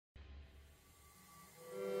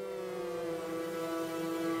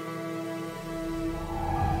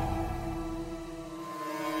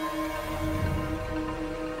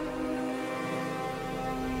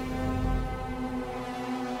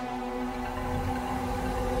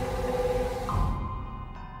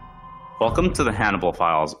Welcome to the Hannibal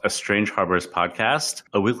Files, a Strange Harbors podcast,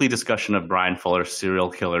 a weekly discussion of Brian Fuller's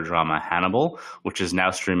serial killer drama Hannibal, which is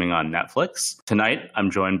now streaming on Netflix. Tonight,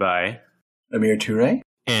 I'm joined by Amir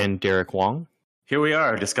and Derek Wong. Here we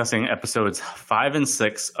are discussing episodes 5 and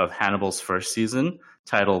 6 of Hannibal's first season,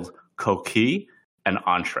 titled Coquilles and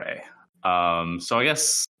Entrée. So I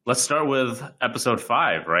guess let's start with episode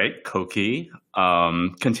 5, right? Coquilles.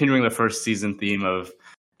 Continuing the first season theme of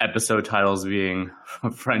episode titles being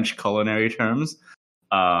French culinary terms.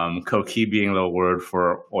 Coquille being the word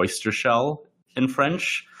for oyster shell in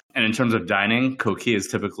French. And in terms of dining, coquille is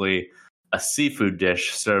typically a seafood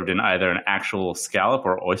dish served in either an actual scallop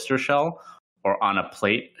or oyster shell or on a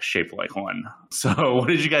plate shaped like one. So what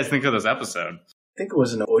did you guys think of this episode? I think it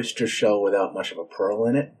was an oyster shell without much of a pearl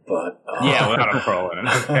in it, but... Yeah, without a pearl in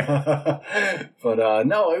it. But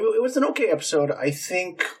no, it was an okay episode. I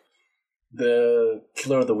think the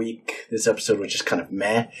killer of the week, this episode was just kind of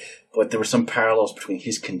meh, but there were some parallels between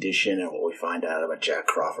his condition and what we find out about Jack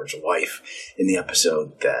Crawford's wife in the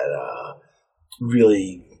episode that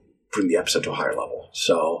really bring the episode to a higher level.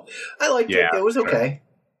 So I liked it. It was okay.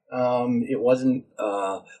 It wasn't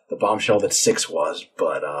the bombshell that 6 was,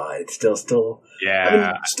 but it's still yeah, I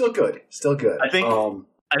mean, still good. Still good. I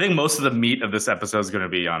think most of the meat of this episode is going to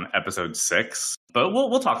be on episode 6, but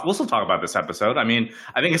we'll still talk about this episode. I mean,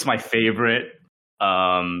 I think it's my favorite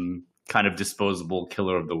kind of disposable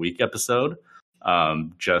killer of the week episode.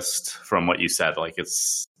 Just from what you said, like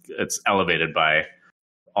it's elevated by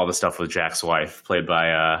all the stuff with Jack's wife, played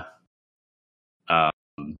by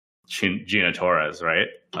Gina Torres, right?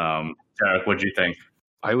 Derek, what do you think?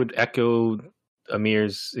 I would echo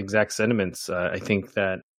Amir's exact sentiments. I think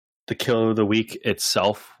that the killer of the week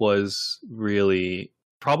itself was really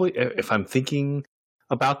probably, if I'm thinking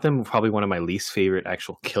about them, probably one of my least favorite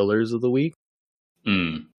actual killers of the week.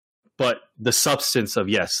 But the substance of,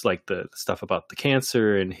 yes, like the stuff about the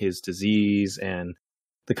cancer and his disease and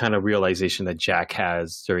the kind of realization that Jack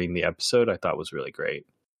has during the episode, I thought was really great.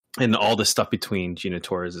 And all the stuff between Gina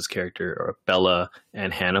Torres' character or Bella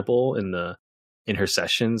and Hannibal in her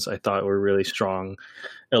sessions, I thought were really strong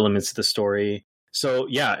elements of the story. So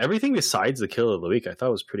yeah, everything besides the killer of the week, I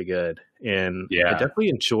thought was pretty good. And I definitely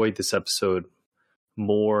enjoyed this episode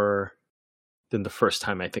more than the first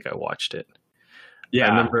time I think I watched it. Yeah, I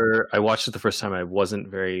remember I watched it the first time. I wasn't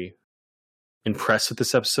very impressed with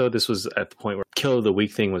this episode. This was at the point where killer of the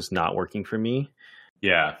week thing was not working for me.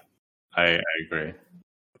 Yeah, I agree.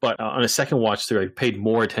 But on a second watch through, I paid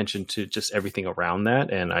more attention to just everything around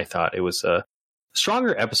that, and I thought it was a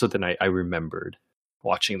stronger episode than I remembered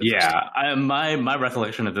watching the first time. My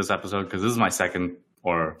recollection of this episode, because this is my second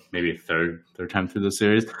or maybe third time through the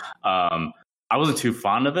series, I wasn't too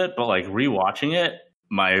fond of it, but like rewatching it,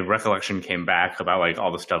 my recollection came back about like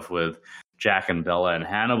all the stuff with Jack and Bella and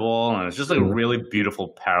Hannibal, and it's just like a really beautiful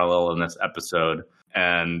parallel in this episode,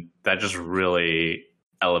 and that just really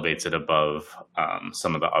elevates it above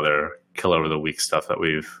some of the other killer of the week stuff that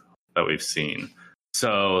we've seen.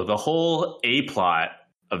 So the whole A plot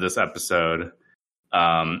of this episode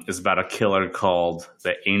is about a killer called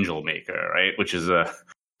the Angel Maker, right? Which is a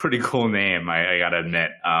pretty cool name, I gotta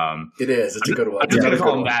admit. It is. It's a good one. I'm just gonna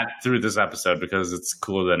call him that through this episode because it's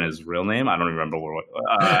cooler than his real name. I don't remember what.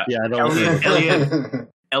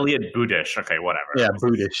 Elliot Budish. Okay, whatever. Yeah,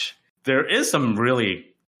 Budish. There is some really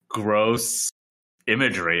gross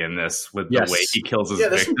imagery in this with the way he kills his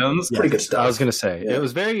victims. Pretty good stuff. I was going to say it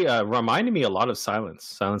was very reminded me a lot of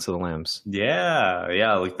Silence of the Lambs. Yeah,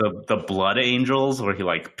 like the blood angels where he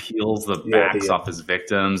like peels the backs off his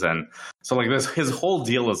victims, and so like this his whole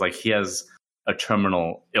deal is like he has a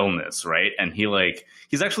terminal illness, right? And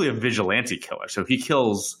he's actually a vigilante killer, so he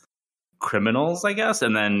kills criminals, I guess,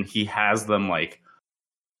 and then he has them like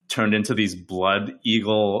turned into these blood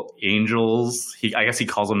eagle angels. I guess he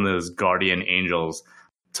calls them those guardian angels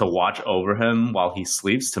to watch over him while he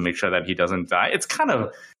sleeps to make sure that he doesn't die. It's kind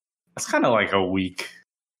of like a weak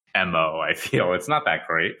MO, I feel. It's not that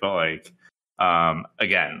great, but like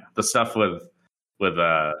again, the stuff with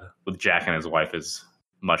Jack and his wife is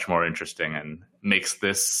much more interesting and makes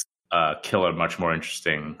this killer much more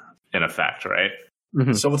interesting in effect, right?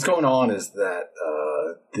 Mm-hmm. So what's going on is that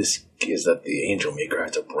the Angel Maker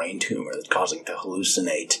has a brain tumor that's causing him to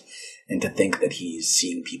hallucinate and to think that he's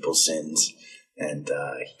seeing people's sins, and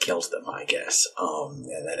he kills them, I guess. And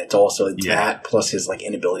then it's also that plus his like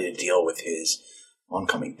inability to deal with his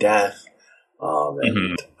oncoming death,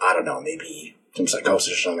 and I don't know, maybe some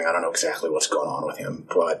psychosis or something. I don't know exactly what's going on with him,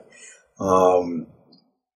 but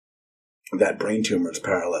that brain tumor is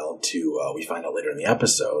parallel to, we find out later in the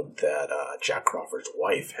episode that Jack Crawford's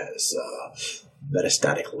wife has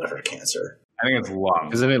metastatic liver cancer. I think it's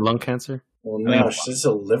lung. Isn't it lung cancer? Well, no, she says it's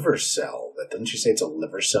a liver cell. Doesn't she say it's a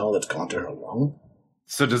liver cell that's gone to her lung?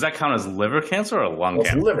 So does that count as liver cancer or lung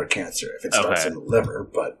cancer? It's liver cancer if it starts in the liver.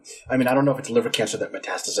 But, I mean, I don't know if it's liver cancer that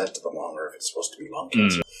metastasizes to the lung or if it's supposed to be lung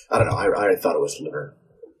cancer. I don't know. I thought it was liver.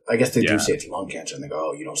 I guess they do say it's lung cancer, and they go,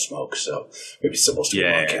 "Oh, you don't smoke, so maybe it's supposed to be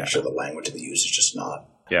lung cancer." The language of the use is just not.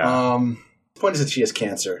 Yeah. The point is that she has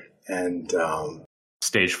cancer, and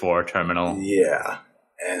stage 4 terminal. Yeah,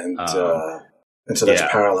 and so that's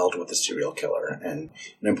paralleled with the serial killer. And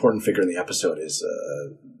an important figure in the episode is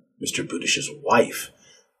Mr. Budish's wife.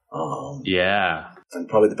 And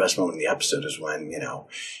probably the best moment in the episode is when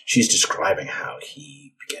she's describing how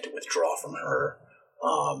he began to withdraw from her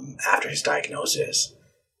after his diagnosis.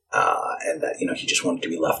 And that, he just wanted to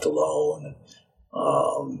be left alone,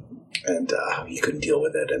 and how he couldn't deal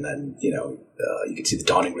with it. And then, you can see the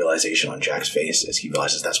dawning realization on Jack's face as he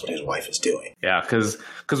realizes that's what his wife is doing. Yeah, because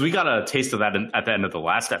we got a taste of that at the end of the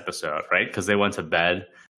last episode, right? Because they went to bed,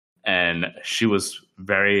 and she was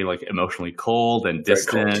very, emotionally cold and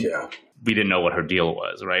distant. Very cold, yeah. We didn't know what her deal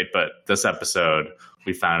was, right? But this episode,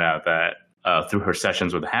 we found out that through her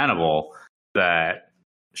sessions with Hannibal, that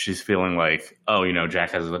she's feeling like,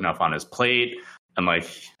 Jack has enough on his plate, and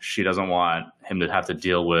she doesn't want him to have to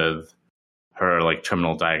deal with her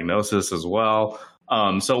terminal diagnosis as well.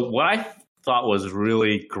 So what I thought was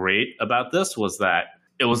really great about this was that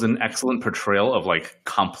it was an excellent portrayal of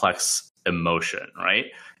complex emotion, right?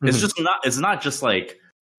 Mm-hmm. It's not just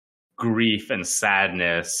grief and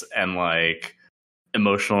sadness and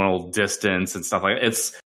emotional distance and stuff like that.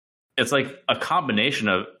 It's a combination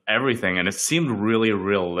of everything, and it seemed really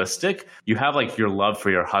realistic. You have your love for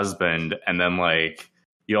your husband, and then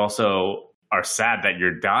you also are sad that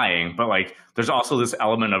you're dying, but there's also this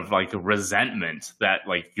element of resentment that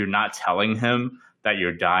you're not telling him that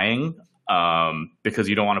you're dying because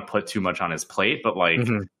you don't want to put too much on his plate, but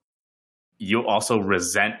you also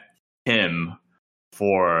resent him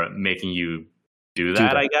for making you do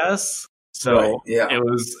that. I guess. So it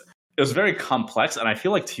was very complex, and I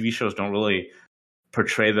feel like TV shows don't really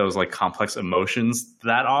portray those complex emotions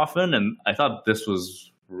that often. And I thought this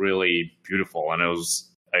was really beautiful, and it was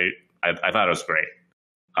I thought it was great.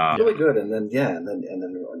 Really good. And then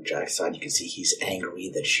on Jack's side, you can see he's angry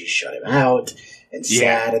that she shut him out, and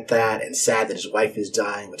sad at that, and sad that his wife is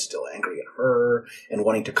dying, but still angry at her and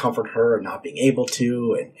wanting to comfort her and not being able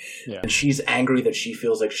to, and she's angry that she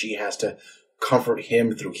feels like she has to comfort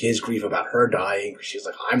him through his grief about her dying. She's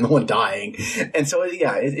like, I'm the one dying. And so,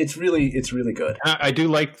 it's really good. I do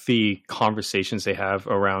like the conversations they have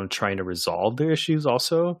around trying to resolve their issues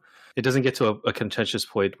also. It doesn't get to a contentious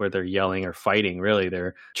point where they're yelling or fighting, really.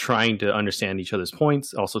 They're trying to understand each other's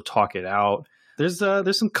points, also talk it out. There's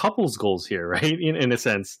some couples goals here, right? In a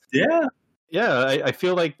sense. Yeah. Yeah, I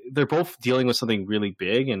feel like they're both dealing with something really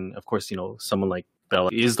big. And of course, someone like Bella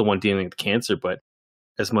is the one dealing with cancer, but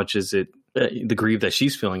as much as the grief that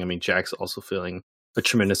she's feeling, I mean, Jack's also feeling a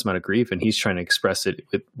tremendous amount of grief, and he's trying to express it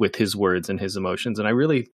with his words and his emotions. And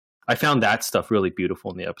I found that stuff really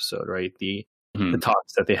beautiful in the episode, right? The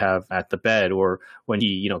talks that they have at the bed, or when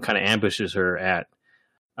he, kind of ambushes her at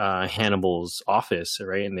Hannibal's office,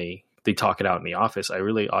 right? And they talk it out in the office.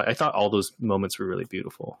 I thought all those moments were really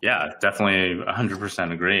beautiful. Yeah, definitely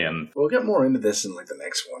 100% agree. And we'll get more into this in the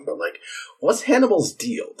next one, but what's Hannibal's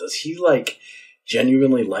deal? Does he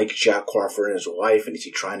genuinely like Jack Crawford and his wife, and is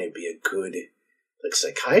he trying to be a good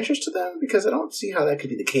psychiatrist to them? Because I don't see how that could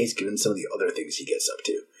be the case given some of the other things he gets up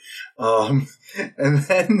to. And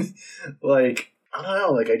then I don't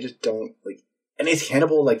know, I just don't and is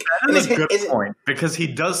Hannibal that is a good point, because he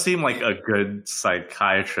does seem like a good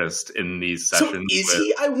psychiatrist in these sessions. So is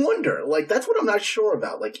he? I wonder. That's what I'm not sure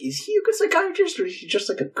about. Is he a good psychiatrist, or is he just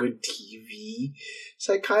a good TV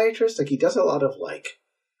psychiatrist? He does a lot of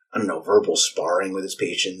I don't know, verbal sparring with his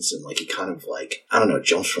patients, and he kind of I don't know,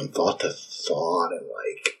 jumps from thought to thought, and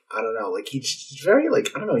I don't know, he's very I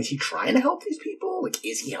don't know, is he trying to help these people?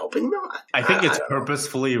 Is he helping them? I think it's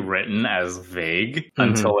purposefully written as vague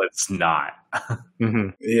until it's not. Mm-hmm.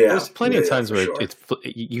 Yeah, there's plenty of times where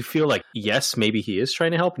you feel like, yes, maybe he is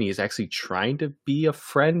trying to help, and he is actually trying to be a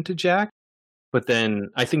friend to Jack. But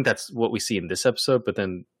then I think that's what we see in this episode. But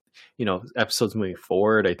then, episodes moving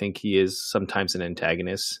forward, I think he is sometimes an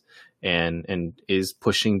antagonist and is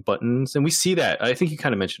pushing buttons. And we see that. I think you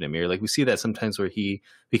kind of mentioned it, Amir. We see that sometimes where he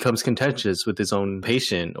becomes contentious with his own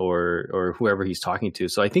patient or whoever he's talking to.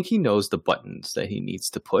 So I think he knows the buttons that he needs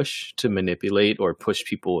to push to manipulate or push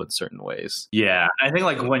people in certain ways. Yeah. I think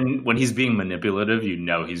when he's being manipulative,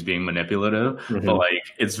 he's being manipulative, but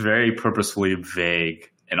it's very purposefully vague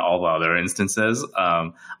in all the other instances.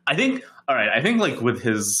 I think all right, I think like with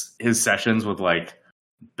his sessions with like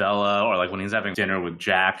Bella, or like when he's having dinner with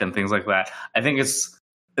Jack and things like that, I think it's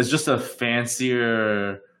just a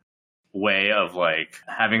fancier way of like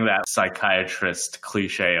having that psychiatrist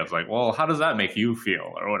cliche of like, well, how does that make you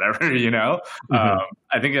feel or whatever, you know?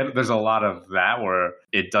 I think there's a lot of that where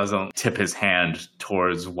it doesn't tip his hand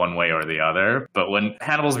towards one way or the other. But when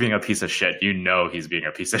Hannibal's being a piece of shit, you know he's being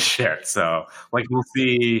a piece of shit. So like we'll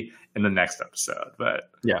see in the next episode. But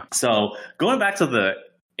yeah. So going back to the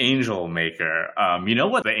Angel Maker, you know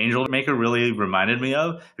what the Angel Maker really reminded me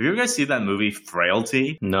of? Have you guys seen that movie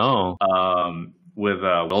Frailty? No. With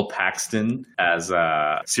Will Paxton as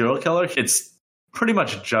a serial killer. It's pretty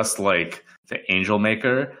much just like the Angel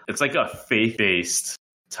Maker. It's like a faith-based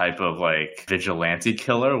type of like vigilante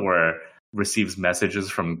killer where receives messages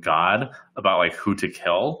from God about like who to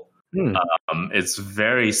kill. It's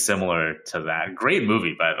very similar to that. Great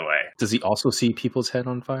movie, by the way. Does he also see people's head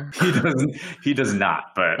on fire? He does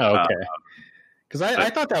not. But okay. Because I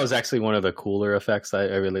thought that was actually one of the cooler effects I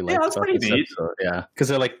really liked. Yeah, that's pretty neat. Episode. Yeah, because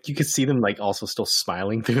they're like you could see them like also still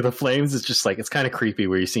smiling through the flames. It's just like it's kind of creepy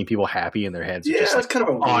where you're seeing people happy and their heads are just it's kind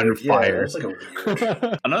of on fire. It's like a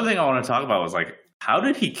weird. Another thing I want to talk about was like how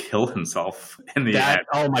did he kill himself in the end?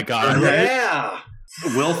 Oh my god! Yeah.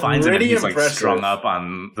 Will finds him and he's like strung up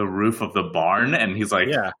on the roof of the barn and he's like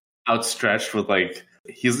outstretched with like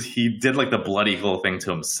he did like the blood eagle thing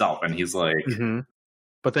to himself and he's like.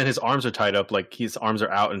 But then his arms are tied up, like his arms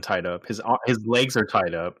are out and tied up. His legs are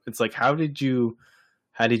tied up. It's like, how did you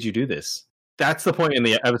do this? That's the point in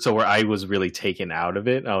the episode where I was really taken out of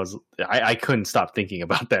it. I couldn't stop thinking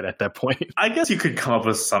about that at that point. I guess you could come up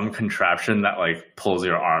with some contraption that like pulls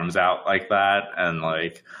your arms out like that,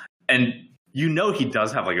 and you know he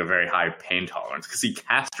does have like a very high pain tolerance because he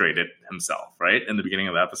castrated himself, right, in the beginning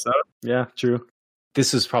of the episode. Yeah, true.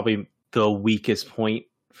 This is probably the weakest point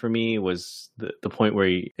for me was the point where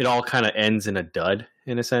it all kind of ends in a dud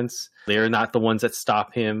in a sense. They're not the ones that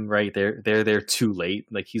stop him, right? They're there too late.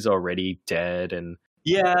 Like he's already dead and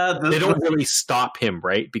they don't really stop him,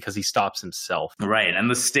 right? Because he stops himself. Right. And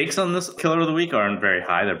the stakes on this Killer of the Week aren't very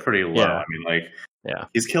high. They're pretty low. Yeah. I mean, like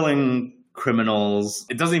he's killing criminals.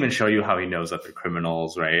 It doesn't even show you how he knows that they're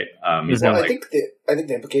criminals, right? I think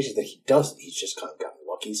the implication is that he doesn't. He's just kind of gotten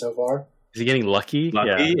lucky so far. Is he getting lucky?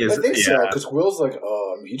 Yeah. I think so, because Will's like,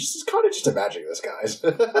 he's kind of just imagining this, guys.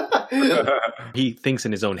 He thinks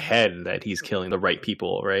in his own head that he's killing the right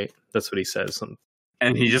people, right? That's what he says.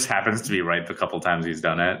 And he just happens to be right the couple times he's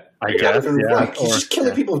done it. I guess, right. He's just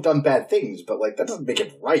killing people who've done bad things, but like that doesn't make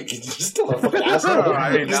it right. He's still a fucking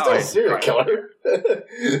asshole. He's still a serial killer.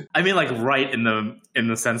 I mean, like right in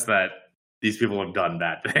the sense that these people have done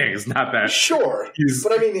bad things, not that. Sure,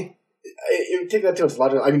 but I mean. Take that to its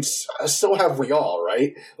logical. I mean, so have we all,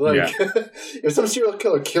 right? Like, if some serial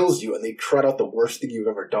killer kills you and they trot out the worst thing you've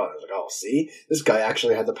ever done, it's like, oh, see, this guy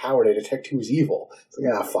actually had the power to detect who's evil. It's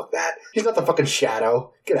like, fuck that. He's not the fucking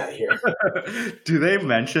Shadow. Get out of here. Do they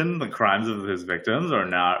mention the crimes of his victims or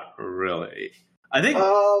not really? I think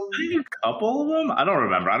a couple of them. I don't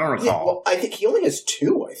remember. I don't recall. Yeah, well, I think he only has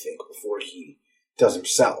 2. I think before he does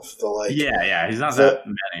himself. He's not that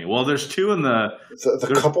many. Well, there's 2 in the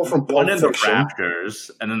couple from Pulp Fiction. One in the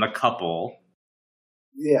rafters, and then the couple.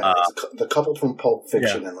 Yeah, the couple from Pulp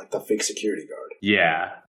Fiction and like the fake security guard.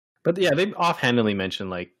 Yeah, but yeah, they offhandedly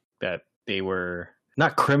mentioned like that they were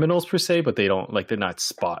not criminals per se, but they're not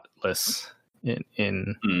spotless in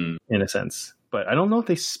a sense. But I don't know if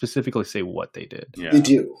they specifically say what they did. Yeah. They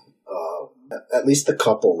do. At least the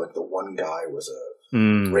couple, like the one guy was a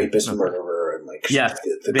rapist, murderer. Like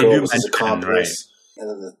the girl was his accomplice, right.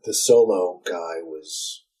 And then the solo guy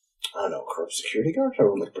was, I don't know, corrupt security guard,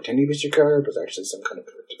 or like pretending he was your guard, was actually some kind of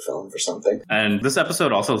convicted felon for something. And this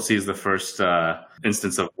episode also sees the first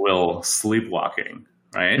instance of Will sleepwalking,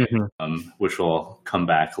 right? Which will come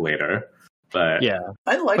back later. But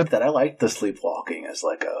I like that. I like the sleepwalking as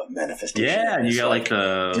like a manifestation. Yeah, and you got like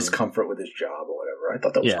the discomfort with his job or whatever. I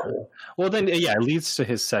thought that was cool. Well, then it leads to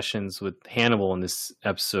his sessions with Hannibal in this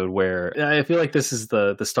episode, where I feel like this is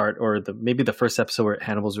the start, or maybe the first episode where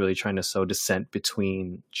Hannibal's really trying to sow dissent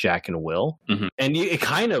between Jack and Will, and it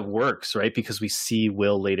kind of works, right? Because we see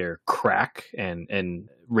Will later crack and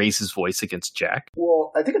raise his voice against Jack.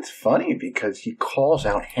 Well, I think it's funny because he calls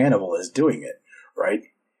out Hannibal as doing it, right?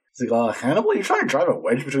 He's like, Hannibal, you're trying to drive a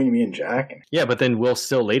wedge between me and Jack? Yeah, but then Will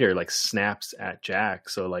still later like snaps at Jack.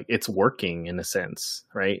 So like it's working in a sense,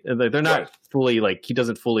 right? They're not fully like, he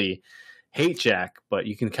doesn't fully hate Jack, but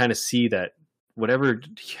you can kind of see that whatever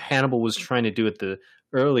Hannibal was trying to do at the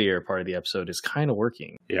earlier part of the episode is kind of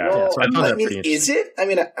working. Yeah. Well, So I found that pretty interesting. is it? I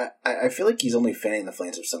mean, I feel like he's only fanning the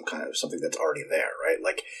flames of some kind of something that's already there, right?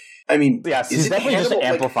 Like, I mean, Yeah, so he's definitely just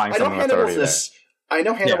amplifying something that's already there. I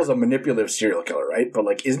know Hannibal's a manipulative serial killer, right? But,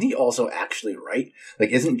 like, isn't he also actually right?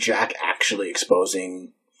 Like, isn't Jack actually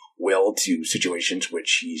exposing Will to situations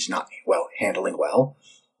which he's not, handling well?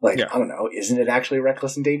 Like, I don't know, isn't it actually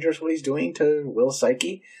reckless and dangerous what he's doing to Will's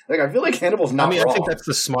psyche? Like, I feel like Hannibal's not wrong. I think that's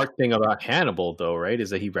the smart thing about Hannibal, though, right?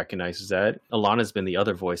 Is that he recognizes that. Alana's been the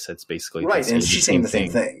other voice that's basically... Right, and she's saying the same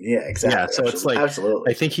thing. Yeah, exactly. Yeah, so it's like... Absolutely.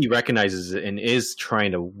 I think he recognizes it and is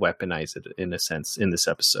trying to weaponize it, in a sense, in this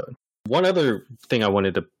episode. One other thing I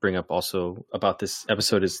wanted to bring up also about this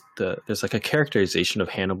episode is there's like a characterization of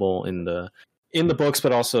Hannibal in the books,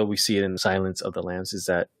 but also we see it in Silence of the Lambs, is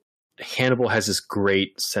that Hannibal has this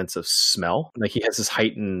great sense of smell. Like he has this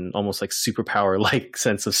heightened, almost like superpower-like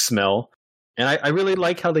sense of smell. And I really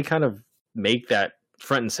like how they kind of make that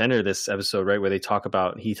front and center this episode, right? Where they talk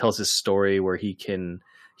about, he tells his story where he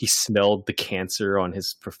smelled the cancer on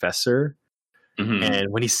his professor. Mm-hmm.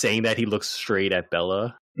 And when he's saying that, he looks straight at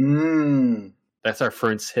Bella. That's our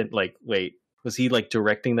first hint. Like, wait, was he like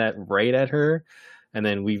directing that right at her? And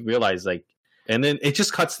then we realize like, and then it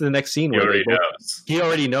just cuts to the next scene where he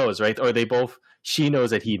already knows, right? Or she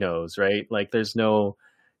knows that he knows, right? Like there's no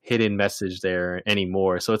hidden message there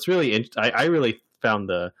anymore. So it's really, I really found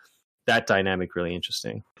that dynamic really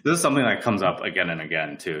interesting. This is something that comes up again and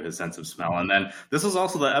again too, his sense of smell. And then this was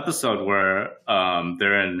also the episode where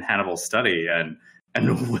they're in Hannibal's study and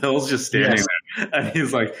Will's just standing there and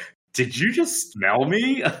he's like, "Did you just smell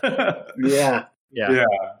me?" Yeah.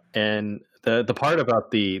 And the part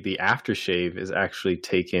about the aftershave is actually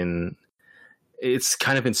taken, it's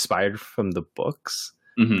kind of inspired from the books,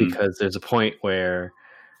 because there's a point where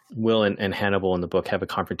Will and Hannibal in the book have a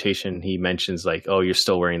confrontation. He mentions like, "Oh, you're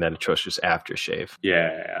still wearing that atrocious aftershave."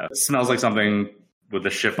 Yeah. It smells like something with the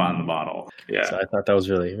ship on the bottle. Yeah. So I thought that was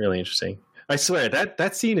really, really interesting. I swear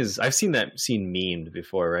that scene is, I've seen that scene memed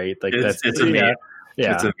before, right? Like it's a meme.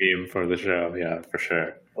 Yeah. It's a meme for the show. Yeah, for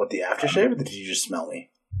sure. What, the aftershave? Or did you just smell me?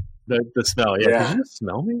 The smell. Yeah. Did you just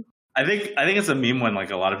smell me? I think it's a meme when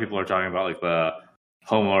like a lot of people are talking about like the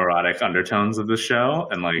homoerotic undertones of the show,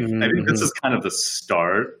 and like I think this is kind of the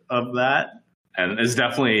start of that, and it's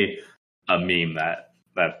definitely a meme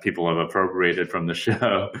that people have appropriated from the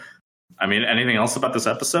show. I mean, anything else about this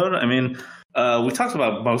episode? I mean, we talked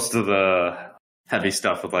about most of the heavy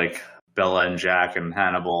stuff with like Bella and Jack and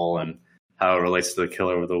Hannibal and how it relates to the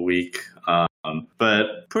killer of the week,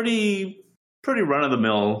 but pretty run of the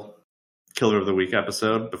mill killer of the week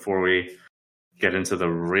episode before we get into the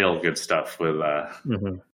real good stuff with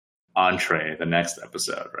Entrée, the next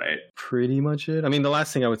episode, right? Pretty much it. I mean, the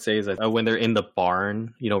last thing I would say is that when they're in the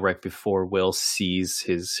barn, right before Will sees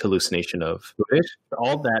his hallucination of footage,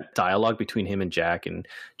 all that dialogue between him and Jack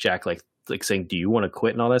like saying, "Do you want to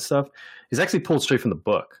quit?" and all that stuff is actually pulled straight from the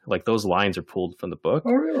book. Like those lines are pulled from the book.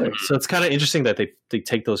 Oh, really? So it's kind of interesting that they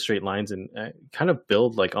take those straight lines and kind of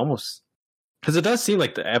build like almost, because it does seem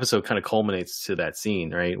like the episode kind of culminates to that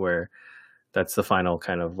scene, right? Where that's the final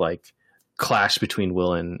kind of like clash between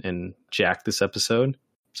Will and Jack this episode.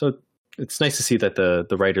 So it's nice to see that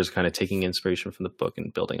the writers are kind of taking inspiration from the book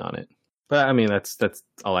and building on it. But I mean, that's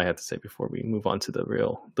all I have to say before we move on to the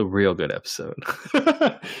real good episode.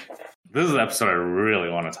 This is an episode I really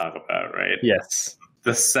want to talk about, right? Yes.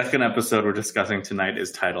 The second episode we're discussing tonight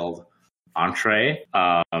is titled Entrée.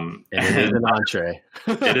 And it is an entree.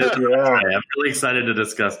 It is. Yeah. I'm really excited to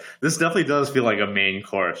discuss. This definitely does feel like a main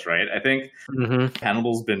course, right? I think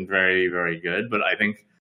Hannibal's been very, very good, but I think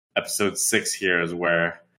episode 6 here is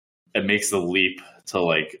where it makes the leap to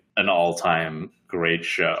like an all-time great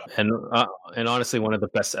show. And honestly, one of the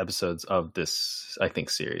best episodes of this, I think,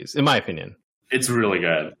 series, in my opinion. It's really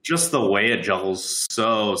good. Just the way it juggles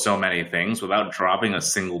so many things without dropping a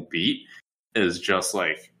single beat is just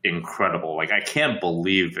like incredible. Like I can't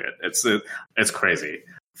believe it. It's crazy.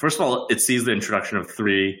 First of all, it sees the introduction of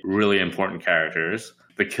 3 really important characters.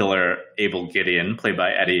 The killer Abel Gideon, played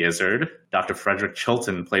by Eddie Izzard. Dr. Frederick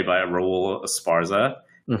Chilton, played by Raul Esparza,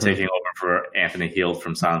 taking over for Anthony Heald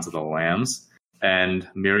from Silence of the Lambs. And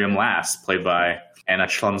Miriam Lass, played by Anna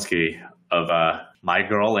Chlumsky of My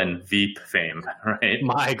Girl and Veep fame, right?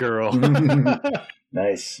 My Girl.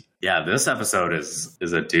 Nice. Yeah, this episode is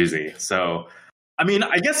a doozy. So, I mean,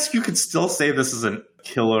 I guess you could still say this is a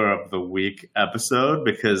killer of the week episode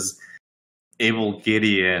because Abel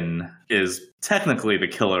Gideon is technically the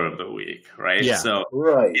killer of the week, right? Yeah. So,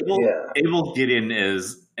 right. Abel Gideon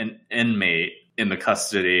is an inmate in the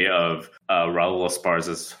custody of Raul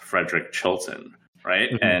Esparza's Frederick Chilton, right?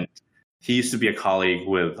 And he used to be a colleague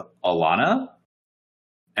with Alana.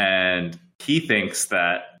 and he thinks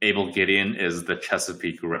that Abel Gideon is the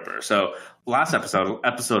Chesapeake Ripper. So last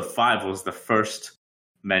episode 5, was the first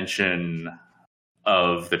mention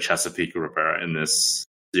of the Chesapeake Ripper in this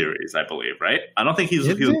series, I believe, right? I don't think he was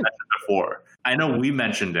mentioned before. I know we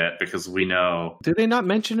mentioned it because we know. Did they not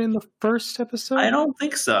mention it in the first episode? I don't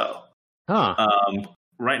think so. Huh.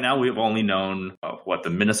 Right now, we've only known the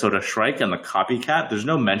Minnesota Shrike and the Copycat. There's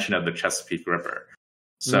no mention of the Chesapeake Ripper.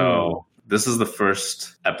 So this is the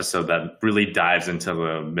first episode that really dives into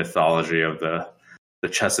the mythology of the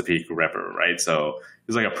Chesapeake Ripper, right? So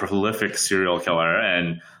he's like a prolific serial killer.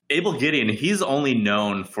 And Abel Gideon, he's only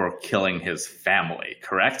known for killing his family,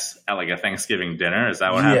 correct? At like a Thanksgiving dinner. Is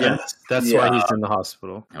that what happened? That's why he's in the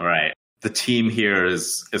hospital. All right. The team here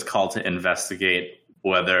is called to investigate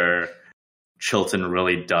whether Chilton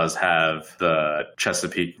really does have the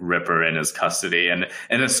Chesapeake Ripper in his custody. And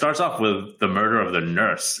it starts off with the murder of the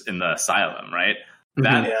nurse in the asylum, right?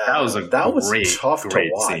 That was tough to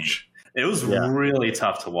watch. Scene. It was really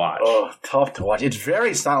tough to watch. Oh, tough to watch. It's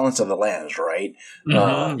very Silence of the Lambs, right?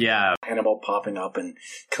 Yeah. Hannibal popping up and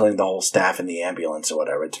killing the whole staff in the ambulance or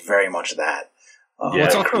whatever. It's very much that.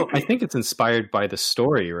 It's also, I think it's inspired by the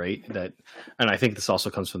story, right? And I think this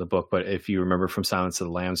also comes from the book, but if you remember from Silence of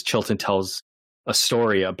the Lambs, Chilton tells a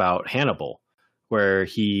story about Hannibal, where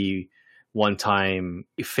he one time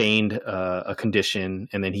feigned a condition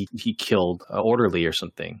and then he killed an orderly or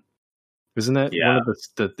something. Isn't that one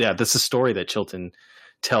of this is a story that Chilton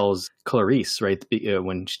tells Clarice, right?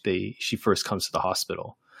 When she first comes to the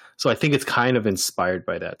hospital. So I think it's kind of inspired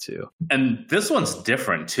by that too. And this one's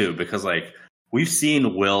different too, because like we've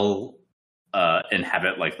seen Will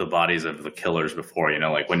inhabit like the bodies of the killers before,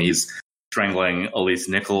 like when he's strangling Elise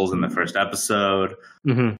Nichols in the first episode.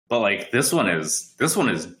 Mm-hmm. But like this one is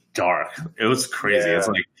dark. It was crazy. Yeah. It's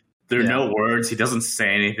like there are no words. He doesn't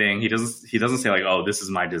say anything. He doesn't say like, "Oh, this is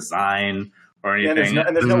my design" or anything.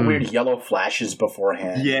 And there's no weird yellow flashes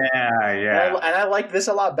beforehand. Yeah. And I like this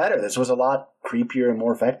a lot better. This was a lot creepier and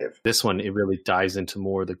more effective. This one, it really dives into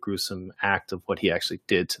more of the gruesome act of what he actually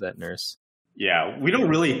did to that nurse. Yeah, we don't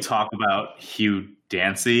really talk about Hugh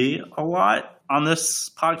Dancy a lot on this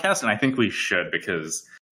podcast, and I think we should because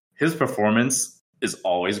his performance is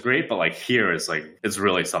always great, but like here is like it's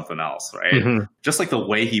really something else, right? Mm-hmm. Just like the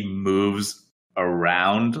way he moves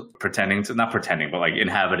around, not pretending, but like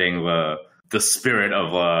inhabiting the spirit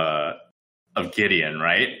of Gideon,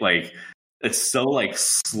 right? Like it's so like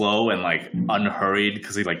slow and like unhurried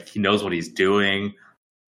because he knows what he's doing.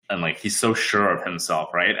 And like he's so sure of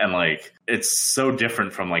himself, right? And like it's so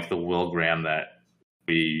different from like the Will Graham that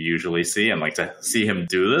we usually see, and like to see him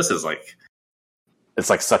do this is like it's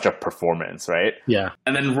like such a performance, right? Yeah.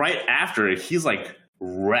 And then right after, he's like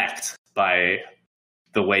wrecked by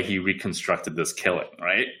the way he reconstructed this killing,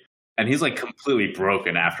 right? And he's like completely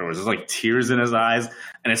broken afterwards. There's like tears in his eyes,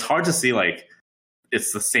 and it's hard to see like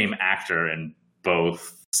it's the same actor in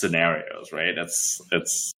both scenarios, right?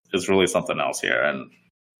 It's really something else here, and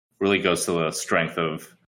really goes to the strength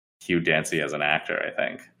of Hugh Dancy as an actor, I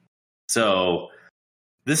think. So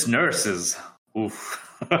this nurse is, oof.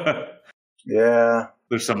 Yeah.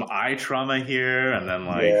 There's some eye trauma here, and then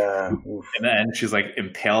like, and then she's like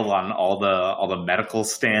impaled on all the medical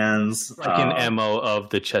stands. Like an MO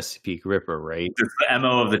of the Chesapeake Ripper, right? It's the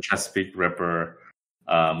MO of the Chesapeake Ripper,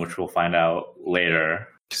 which we'll find out later.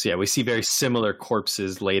 So yeah, we see very similar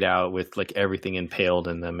corpses laid out with like everything impaled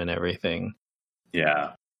in them and everything.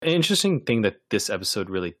 Yeah. An interesting thing that this episode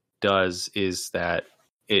really does is that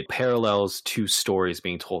it parallels two stories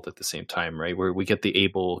being told at the same time, right? Where we get the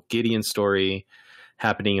Abel Gideon story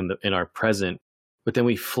happening in our present, but then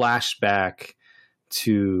we flash back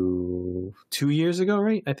to 2 years ago,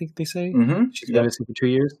 right? I think they say she's been missing for 2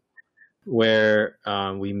 years, where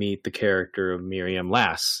we meet the character of Miriam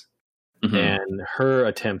Lass and her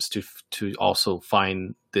attempts to also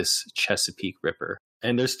find this Chesapeake Ripper.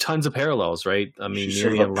 And there's tons of parallels, right? I mean, she's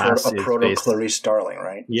Miriam Lass is proto Clarice Starling,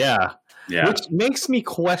 right? Yeah. Yeah. Which makes me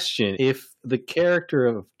question if the character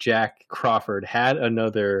of Jack Crawford had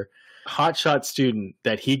another hotshot student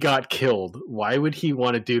that he got killed, why would he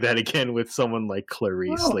want to do that again with someone like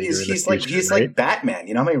Clarice later in the future? He's like Batman.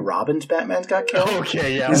 You know how many Robins Batman's got killed?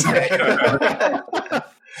 Okay, yeah.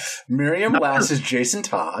 Miriam Lass is Jason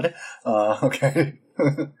Todd. Okay.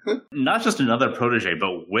 Not just another protege,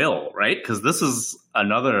 but Will, right? Because this is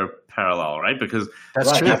another parallel, right? Because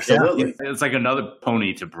that's true. Absolutely. It's like another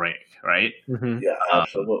pony to break, right? Mm-hmm. Yeah,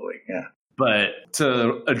 absolutely. Yeah. But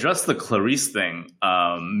to address the Clarice thing,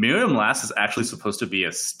 Miriam Lass is actually supposed to be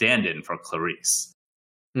a stand-in for Clarice.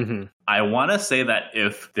 Mm-hmm. I want to say that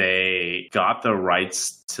if they got the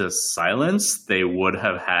rights to Silence, they would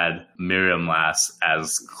have had Miriam Lass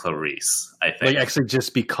as Clarice, I think. Like, actually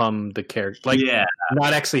just become the character. Like,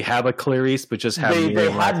 not actually have a Clarice, but just have They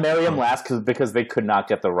had Miriam Lass because they could not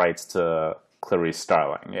get the rights to Clarice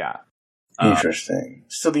Starling, yeah. Interesting.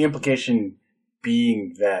 So the implication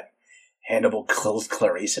being that Hannibal kills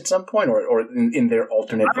Clarice at some point, or in their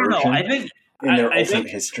alternate version? I don't know. I think in their alternate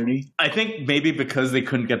history. I think maybe because they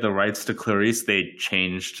couldn't get the rights to Clarice, they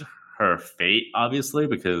changed her fate. Obviously,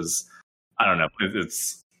 because I don't know.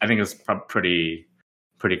 I think it's pretty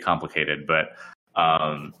complicated. But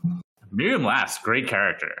Miriam Lass, great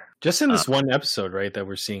character. Just in this one episode, right, that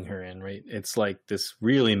we're seeing her in, right? It's like this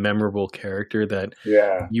really memorable character that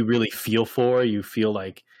you really feel for. You feel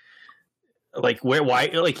like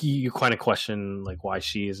why, like you kind of question like why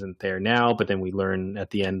she isn't there now, but then we learn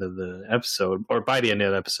at the end of the episode, or by the end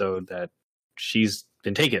of the episode, that she's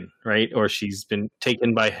been taken, right? Or she's been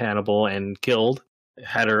taken by Hannibal and killed,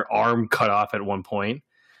 had her arm cut off at one point.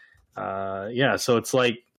 So it's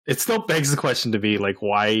like, it still begs the question to be like,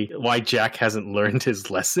 why Jack hasn't learned his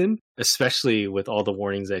lesson, especially with all the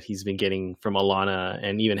warnings that he's been getting from Alana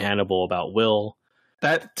and even Hannibal about Will.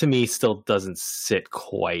 That to me still doesn't sit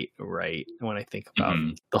quite right when I think about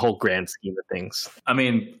the whole grand scheme of things. I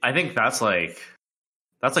mean, I think that's like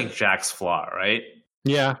Jack's flaw, right?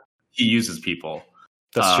 Yeah, he uses people.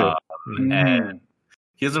 That's true, and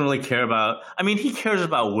he doesn't really care about. I mean, he cares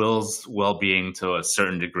about Will's well-being to a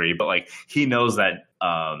certain degree, but like he knows that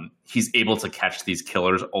he's able to catch these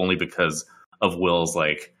killers only because of Will's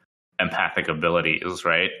like empathic abilities,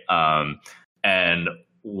 right? And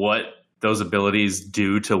what those abilities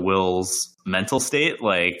do to Will's mental state,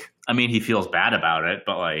 like, I mean, he feels bad about it,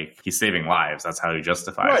 but like he's saving lives. That's how he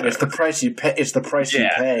justifies it. It's the price you pay. It's the price you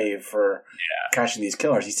pay for catching these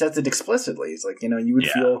killers. He says it explicitly. He's like, you would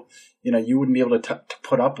feel, you wouldn't be able to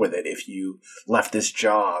put up with it if you left this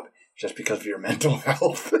job just because of your mental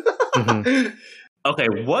health. Okay,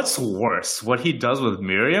 what's worse, what he does with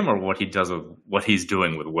Miriam or what he's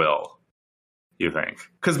doing with Will? You think?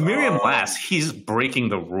 Because Miriam Lass, he's breaking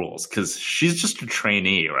the rules because she's just a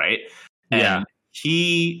trainee, right? And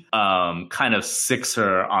he kind of sicks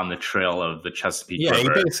her on the trail of the Chesapeake River.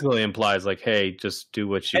 He basically implies like, hey, just do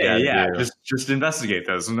what you gotta do. Just investigate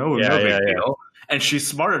this. No big deal. And she's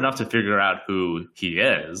smart enough to figure out who he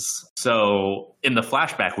is. So in the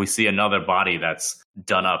flashback, we see another body that's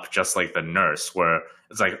done up just like the nurse, where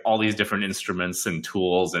it's like all these different instruments and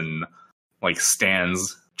tools and like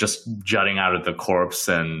stands just jutting out of the corpse,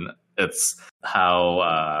 and it's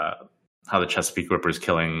how the Chesapeake Ripper is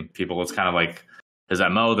killing people. It's kind of like his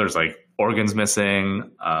MO. There's like organs missing,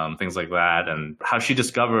 things like that. And how she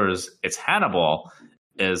discovers it's Hannibal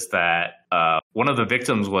is that one of the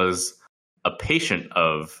victims was a patient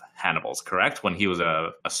of Hannibal's, correct? When he was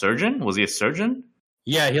a surgeon? Was he a surgeon?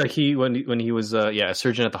 Yeah, when he was a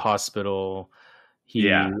surgeon at the hospital,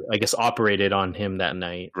 he I guess operated on him that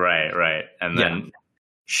night. Right. And then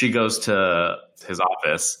she goes to his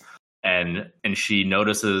office and she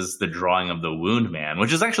notices the drawing of the wound man,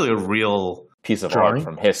 which is actually a real piece of art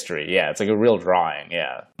from history. Yeah, it's like a real drawing.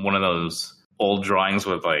 Yeah. One of those old drawings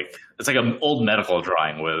with like, it's like an old medical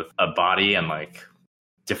drawing with a body and like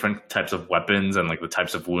different types of weapons and like the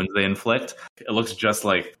types of wounds they inflict. It looks just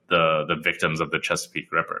like the victims of the Chesapeake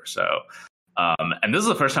Ripper. So, and this is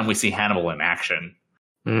the first time we see Hannibal in action.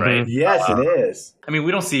 Right? Yes, it is. I mean,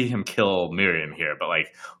 we don't see him kill Miriam here, but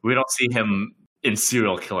like we don't see him in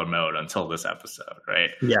serial killer mode until this episode,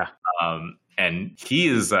 right? Yeah. And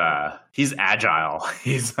he's agile.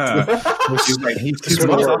 He's like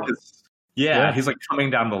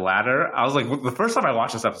coming down the ladder. I was like, the first time I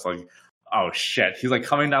watched this episode, like, oh shit, he's like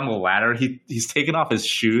coming down the ladder. He's taken off his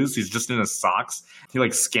shoes. He's just in his socks. He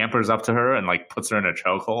like scampers up to her and like puts her in a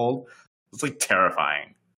chokehold. It's like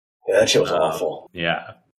terrifying. Yeah, that shit was awful.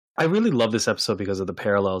 Yeah. I really love this episode because of the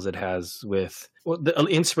parallels it has with the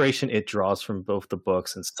inspiration it draws from both the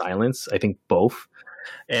books and Silence. I think both.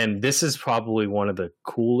 And this is probably one of the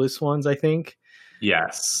coolest ones, I think.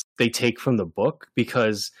 Yes. They take from the book,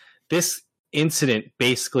 because this incident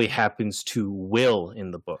basically happens to Will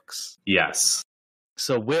in the books. Yes.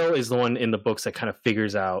 So Will is the one in the books that kind of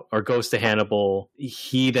figures out, or goes to Hannibal.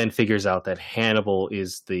 He then figures out that Hannibal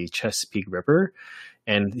is the Chesapeake Ripper.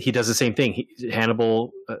 And he does the same thing.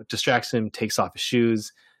 Hannibal distracts him, takes off his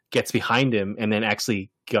shoes, gets behind him, and then actually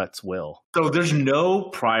guts Will. So there's no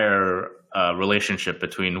prior relationship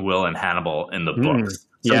between Will and Hannibal in the books.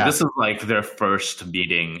 So this is like their first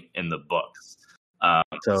meeting in the books.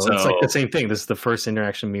 So it's like the same thing. This is the first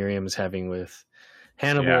interaction Miriam is having with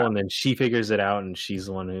Hannibal, and then she figures it out, and she's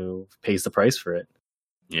the one who pays the price for it.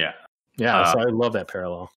 Yeah. Yeah, so I love that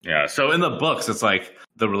parallel. Yeah. So in the books, it's like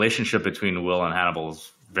the relationship between Will and Hannibal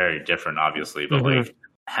is very different, obviously. But like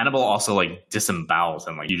Hannibal also like disembowels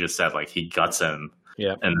him, like you just said, like he guts him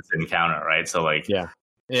in this encounter, right? So like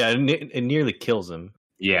it nearly kills him.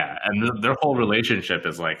 Yeah, and their whole relationship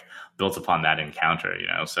is like built upon that encounter, you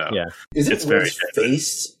know. So is it Will's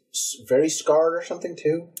face very scarred or something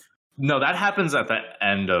too? No, that happens at the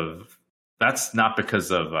end of. That's not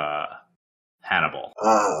because of Hannibal.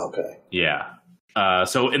 Ah, okay. Yeah.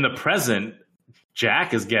 So in the present,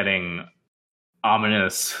 Jack is getting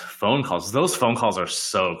ominous phone calls. Those phone calls are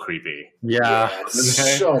so creepy. Yeah,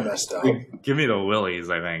 it's so messed up. Give me the willies,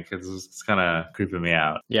 I think. It's kind of creeping me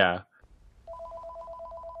out. Yeah.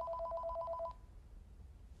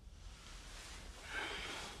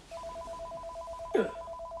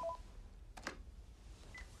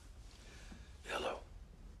 Hello.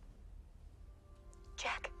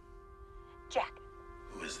 Jack.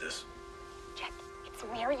 Who is this? Jack, it's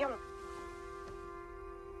Miriam.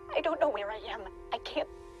 I don't know where I am. I can't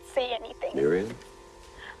say anything. Miriam?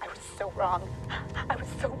 I was so wrong. I was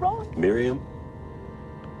so wrong. Miriam?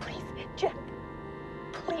 Please, Jack.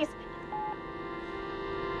 Please.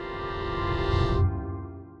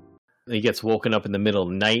 He gets woken up in the middle of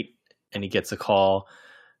the night and he gets a call.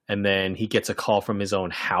 And then he gets a call from his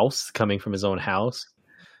own house, coming from his own house.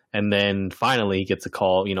 And then finally he gets a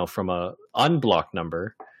call, you know, from a unblocked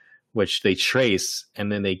number, which they trace.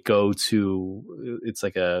 And then they go to, it's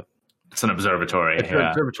an observatory. It's an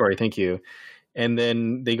observatory. Thank you. And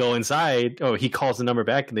then they go inside. Oh, he calls the number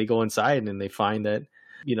back and they go inside and they find that,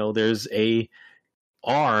 you know, there's a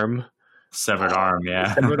severed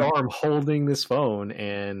arm holding this phone.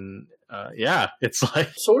 And it's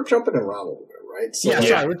like, so we're jumping around a little bit, right? So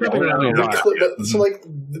we're jumping around a lot. So like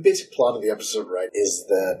the basic plot of the episode, right, is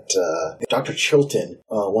that Dr. Chilton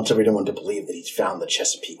wants everyone to believe that he's found the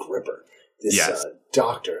Chesapeake Ripper, this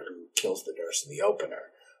doctor who kills the nurse in the opener.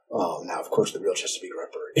 Now, of course, the real Chesapeake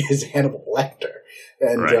Ripper is Hannibal Lecter,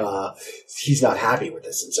 and he's not happy with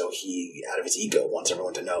this, and so he, out of his ego, wants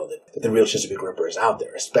everyone to know that the real Chesapeake Ripper is out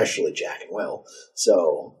there, especially Jack and Will.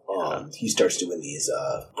 So he starts doing these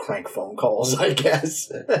crank phone calls, I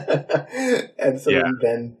guess, and so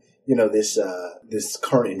then you know this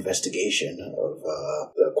current investigation of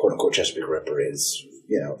the quote unquote Chesapeake Ripper is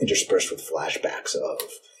interspersed with flashbacks of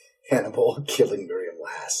Hannibal killing Miriam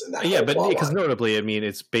Lass. And that but because notably, I mean,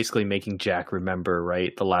 it's basically making Jack remember,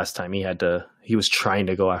 right, the last time he was trying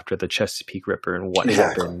to go after the Chesapeake Ripper and what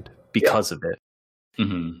happened because of it.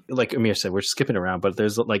 Mm-hmm. Like Amir said, we're skipping around, but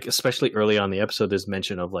there's like, especially early on in the episode, there's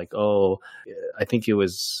mention of like, I think it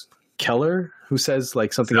was Keller who says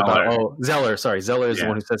like something Zeller is the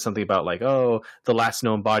one who said something about like, the last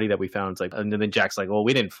known body that we found. It's like, and then Jack's like, well,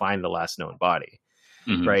 we didn't find the last known body.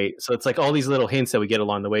 Mm-hmm. Right. So it's like all these little hints that we get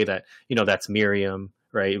along the way that, you know, that's Miriam.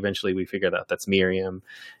 Right. Eventually we figure out that's Miriam.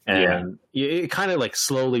 And it kind of like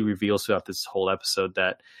slowly reveals throughout this whole episode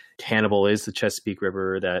that Hannibal is the Chesapeake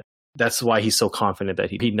Ripper, that's why he's so confident that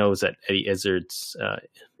he knows that Eddie Izzard's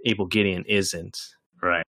Abel Gideon isn't.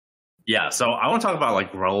 Right. Yeah. So I want to talk about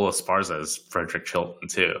like Raul Esparza's Frederick Chilton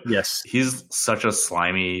too. Yes. He's such a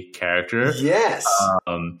slimy character. Yes.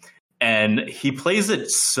 And he plays it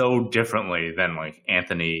so differently than like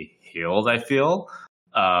Anthony Heald, I feel.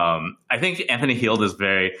 I think Anthony Heald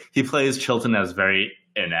he plays Chilton as very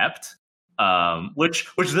inept, which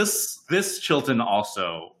this Chilton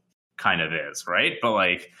also kind of is, right? But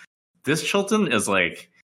like this Chilton is like,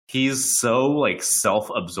 he's so like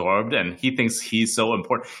self-absorbed and he thinks he's so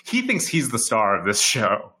important. He thinks he's the star of this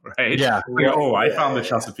show, right? Yeah. Like, I found the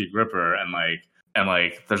Chesapeake Ripper and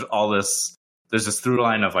there's all this. There's this through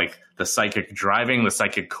line of like the psychic driving, the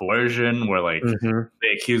psychic coercion, where like they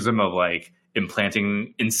accuse him of like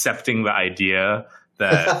incepting the idea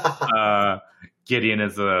that Gideon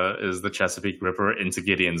is the Chesapeake Ripper into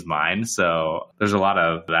Gideon's mind. So there's a lot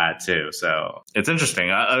of that too. So it's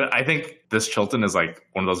interesting. I think this Chilton is like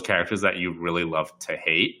one of those characters that you really love to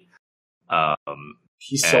hate.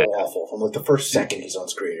 He's so awful. From like the first second he's on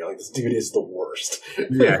screen, you're like, this dude is the worst.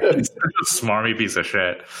 Yeah, he's such a smarmy piece of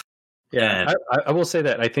shit. Yeah, I will say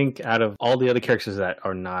that I think out of all the other characters that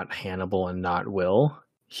are not Hannibal and not Will,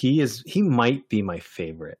 he might be my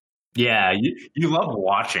favorite. Yeah, you love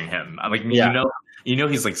watching him. Like you know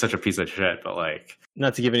he's like such a piece of shit, but like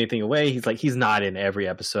not to give anything away, he's not in every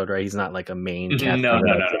episode, right? He's not like a main cast. No.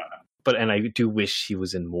 But I do wish he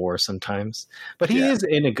was in more sometimes. But he is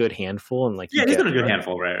in a good handful, and like he's in a good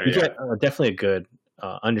handful, right? You get definitely a good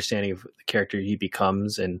understanding of the character he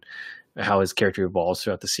becomes and how his character evolves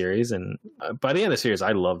throughout the series. And by the end of the series,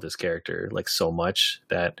 I love this character like so much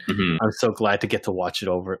that I'm so glad to get to watch it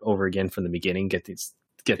over again from the beginning, get to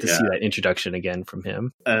get to see that introduction again from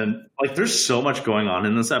him. And like, there's so much going on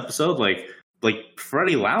in this episode. Like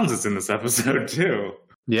Freddie Lounds is in this episode too.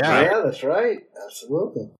 Yeah, right? Yeah, that's right.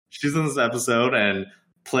 Absolutely. She's in this episode and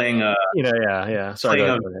playing a playing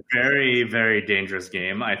a very, very dangerous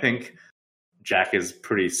game. I think Jack is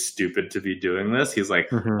pretty stupid to be doing this. He's like,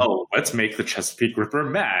 oh, let's make the Chesapeake Ripper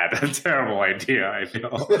mad. A terrible idea, I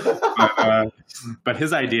feel. But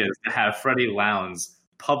his idea is to have Freddie Lounds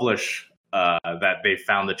publish that they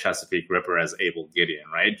found the Chesapeake Ripper as Abel Gideon,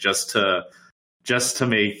 right? Just to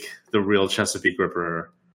make the real Chesapeake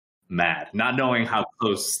Ripper mad, not knowing how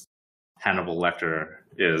close Hannibal Lecter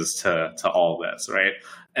is to all this, right?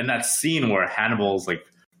 And that scene where Hannibal's like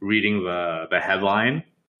reading the headline,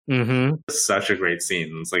 such a great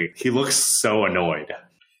scene. It's like he looks so annoyed.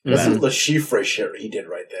 This is the chiffre shit he did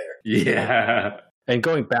right there. Yeah. And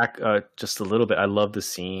going back just a little bit, I love the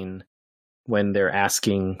scene when they're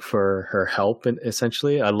asking for her help. And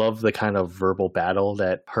essentially, I love the kind of verbal battle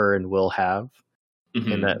that her and Will have.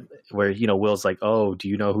 And that where, Will's like, oh, do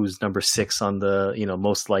you know who's number 6 on the,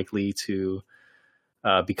 most likely to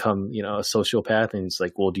become, a sociopath? And he's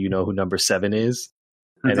like, well, do you know who number 7 is?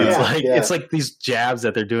 And it's like these jabs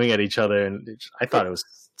that they're doing at each other. And I thought it was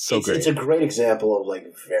great. It's a great example of like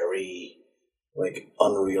very like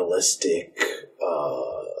unrealistic,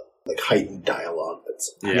 like heightened dialogue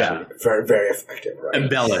that's very, very effective, right?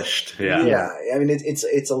 Embellished. Yeah. I mean, it's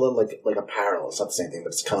a little like a parallel. It's not the same thing,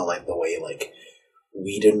 but it's kind of like the way like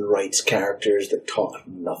Whedon writes characters that talk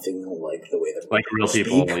nothing like the way that like real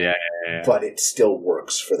people speak, but it still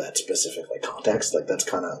works for that specific like context. Like that's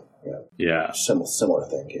kind of similar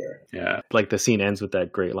thing here. Yeah, like the scene ends with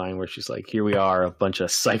that great line where she's like, "Here we are, a bunch of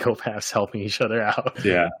psychopaths helping each other out."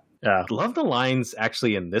 Yeah. Love the lines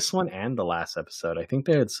actually in this one and the last episode. I think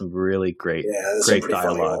they had some really great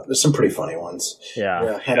dialogue. There's some pretty funny ones.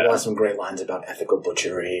 Hannibal has some great lines about ethical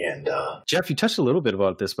butchery and Jeff, you touched a little bit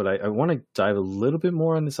about this, but I want to dive a little bit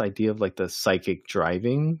more on this idea of like the psychic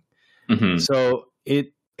driving. So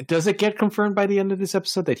does it get confirmed by the end of this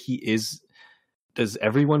episode that he is? Does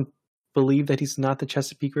everyone believe that he's not the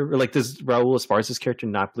Chesapeake Ripper? Like, does Raul Esparza's character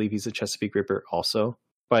not believe he's the Chesapeake Ripper also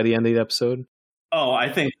by the end of the episode? Oh,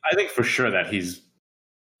 I think for sure that he's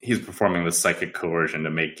performing the psychic coercion to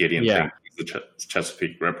make Gideon think he's the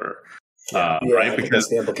Chesapeake Ripper, right? Because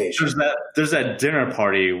the implication. There's that dinner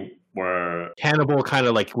party where Hannibal kind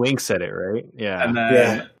of like winks at it, right? Yeah, and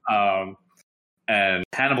then and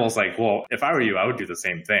Hannibal's like, "Well, if I were you, I would do the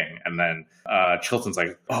same thing." And then Chilton's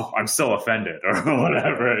like, "Oh, I'm so offended," or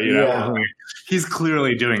whatever. Like, he's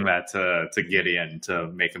clearly doing that to Gideon to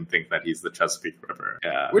make him think that he's the Chesapeake Ripper.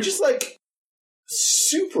 Yeah, which is like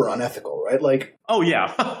super unethical, right? Like,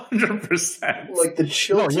 100%. Like the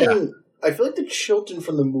Chilton, I feel like the Chilton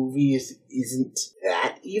from the movie isn't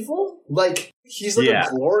that evil. Like he's like a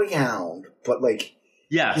glory hound, but like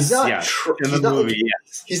he's not.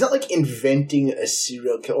 He's not like inventing a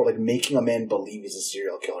serial killer or like making a man believe he's a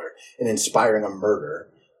serial killer and inspiring a murder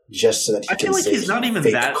just so that he can say he's not even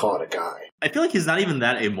that caught a guy. I feel like he's not even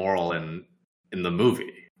that immoral in the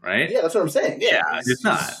movie, right? Yeah, that's what I'm saying. Yeah, he's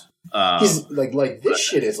not. He's like this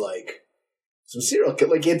shit is like some serial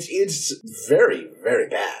killer. Like it's very, very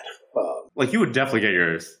bad. Like you would definitely get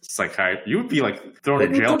your psychiatrist. You would be like thrown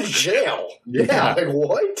in jail. Go to jail. Yeah. Like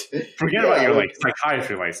what? Forget about your like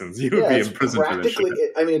psychiatry license. You would be in prison for this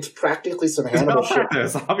shit. I mean, it's practically some Hannibal shit.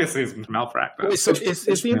 Obviously, it's malpractice. Wait, so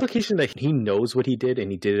is the implication that he knows what he did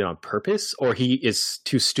and he did it on purpose, or he is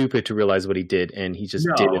too stupid to realize what he did and he just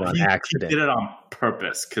did it on accident? He did it on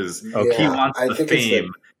purpose because he wants the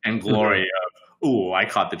fame and glory of, ooh, I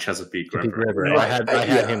caught the Chesapeake Ripper. I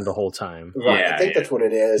had him the whole time. Right. I think that's what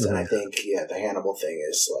it is, and I think the Hannibal thing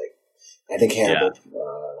is like, I think Hannibal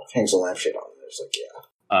hangs a lampshade on it. It's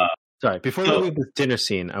like, Sorry, before we leave this dinner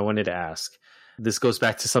scene, I wanted to ask. This goes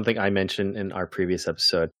back to something I mentioned in our previous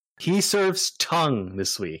episode. He serves tongue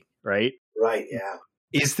this week, right? Right. Yeah.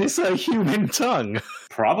 Is this a human tongue?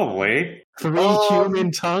 Probably. 3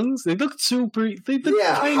 human tongues? They look super...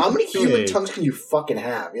 how many human tongues can you fucking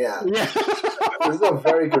have? Yeah. This is a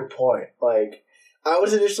very good point. Like, I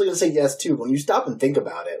was initially going to say yes, too. When you stop and think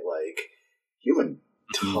about it, like, human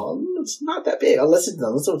tongue? It's not that big. Unless it's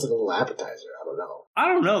like a little appetizer. I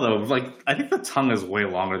don't know, though. Like, I think the tongue is way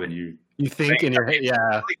longer than you think in your head. Yeah.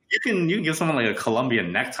 Like, you can give someone like a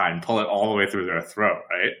Colombian necktie and pull it all the way through their throat,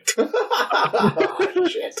 right? So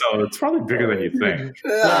it's probably bigger than you think.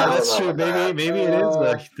 Yeah, that's true. Maybe it is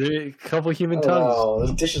like a couple human tongues. Oh,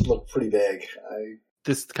 those dishes look pretty big.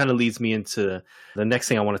 this kind of leads me into the next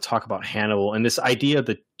thing I want to talk about Hannibal and this idea of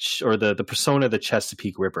the persona of the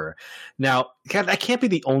Chesapeake Ripper. Now, that can't be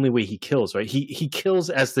the only way he kills, right? He kills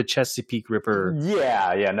as the Chesapeake Ripper.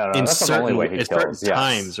 Yeah, no. In That's the only way he kills. Certain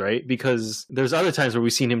times, right? Because there's other times where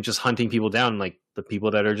we've seen him just hunting people down, like the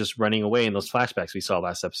people that are just running away in those flashbacks we saw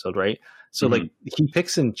last episode, right? So like he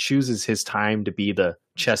picks and chooses his time to be the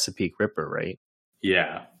Chesapeake Ripper, right?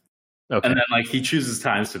 Yeah. Okay. And then like he chooses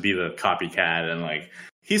times to be the copycat, and like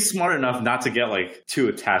he's smart enough not to get like too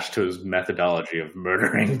attached to his methodology of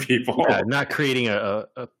murdering people. Yeah, not creating a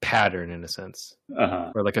pattern in a sense,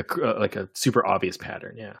 or like a super obvious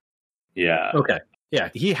pattern. Yeah. Yeah. Okay. Yeah,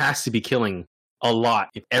 he has to be killing a lot.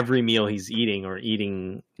 If every meal he's eating or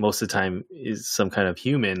eating most of the time is some kind of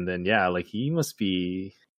human, then yeah, like he must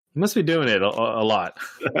be doing it a lot.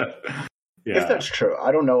 Yeah. If that's true,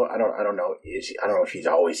 I don't know. I don't know. I don't know if he's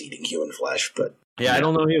always eating human flesh, but yeah, I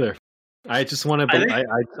don't know either. I just want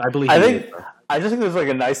to. I believe. I just think there's like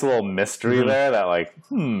a nice little mystery there that like,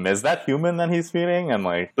 is that human that he's feeding? And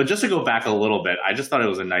like, but just to go back a little bit, I just thought it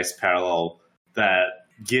was a nice parallel that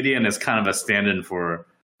Gideon is kind of a stand-in for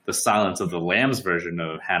the Silence of the Lambs version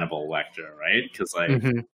of Hannibal Lecter, right? Because like,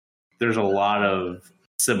 there's a lot of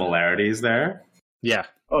similarities there. Yeah.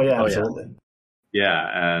 Oh yeah, absolutely. Yeah,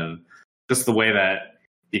 and just the way that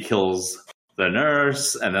he kills the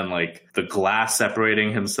nurse, and then like the glass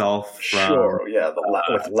separating himself from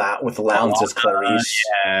with Lowndes as Clarice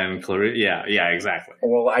and Clarice. Yeah, exactly.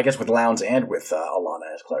 Well, I guess with Lowndes and with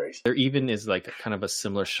Alana as Clarice. There even is like kind of a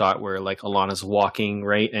similar shot where like Alana's walking,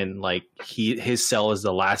 right, and like his cell is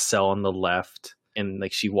the last cell on the left, and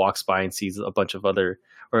like she walks by and sees a bunch of other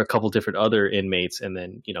or a couple different other inmates, and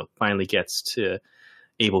then finally gets to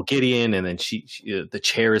Abel Gideon, and then she the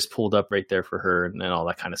chair is pulled up right there for her, and all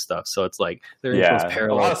that kind of stuff. So it's like there's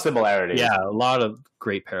parallels. A lot of similarities. Yeah, a lot of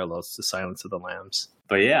great parallels to Silence of the Lambs.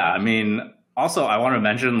 But yeah, I mean, also I want to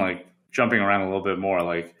mention, like, jumping around a little bit more,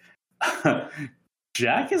 like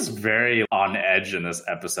Jack is very on edge in this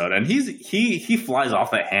episode, and he flies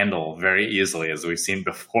off the handle very easily, as we've seen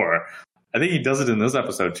before. I think he does it in this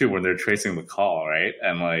episode too, when they're tracing the call, right?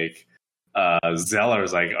 And like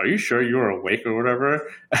Zeller's like, "Are you sure you were awake or whatever?"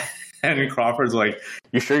 And Crawford's like,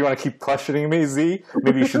 "You sure you want to keep questioning me, Z?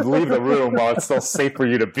 Maybe you should leave the room while it's still safe for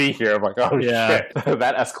you to be here." I'm like, "Oh shit!"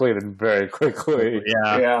 That escalated very quickly.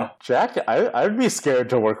 Yeah. Jack, I'd be scared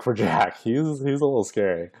to work for Jack. He's a little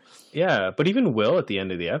scary. Yeah, but even Will at the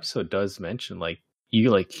end of the episode does mention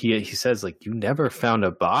he says like, "You never found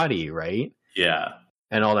a body, right?" Yeah,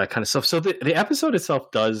 and all that kind of stuff. So the episode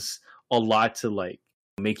itself does a lot to like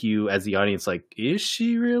make you as the audience like, is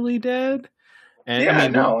she really dead? And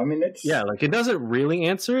it's like it doesn't really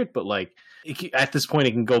answer it, but like at this point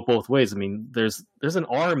it can go both ways. I mean, there's an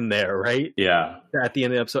arm there, right? Yeah, at the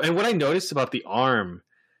end of the episode. And what I noticed about the arm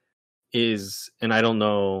is, and I don't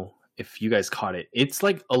know if you guys caught it, it's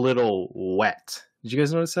like a little wet. Did you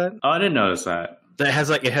guys notice that? Oh, I didn't notice that. It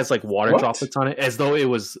has like water droplets on it, as though it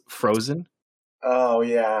was frozen. Oh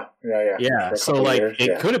yeah. So like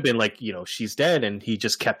it could have been like, she's dead, and he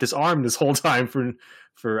just kept this arm this whole time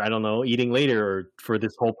for I don't know, eating later, or for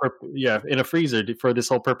this whole purpose. Yeah, in a freezer for this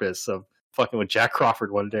whole purpose of fucking with Jack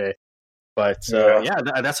Crawford one day. But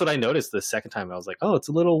that's what I noticed the second time. I was like, oh, it's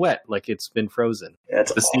a little wet, like it's been frozen. Yeah,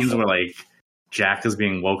 the scenes where like Jack is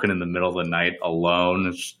being woken in the middle of the night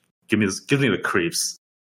alone gives me the creeps.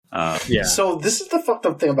 So this is the fucked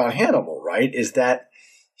up thing about Hannibal, right? Is that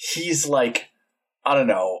he's like, I don't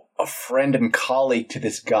know, a friend and colleague to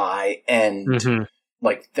this guy, and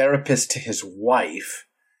like therapist to his wife,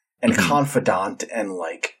 and confidant, and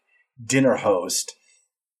like dinner host,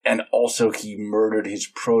 and also he murdered his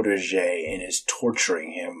protege and is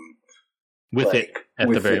torturing him with it at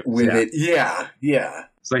the very it. Yeah.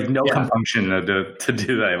 It's like no compunction to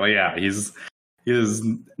do that. Well, he has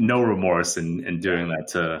no remorse in doing that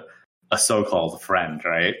to a so-called friend,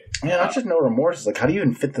 right? Yeah, not just no remorse. Like, how do you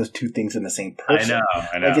even fit those two things in the same person?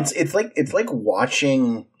 I know. Like, it's like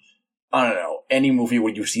watching, I don't know, any movie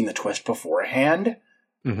where you've seen the twist beforehand.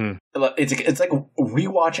 Mm-hmm. It's like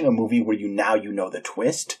rewatching a movie where you know the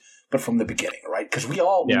twist, but from the beginning, right? Because we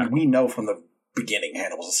know from the beginning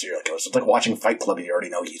Hannibal's a serial killer. So it's like watching Fight Club, and you already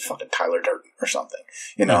know he's fucking Tyler Durden or something.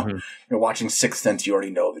 You're watching Sixth Sense, you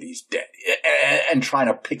already know that he's dead, and trying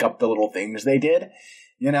to pick up the little things they did.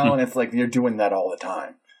 And it's like you're doing that all the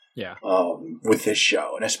time. Yeah. With this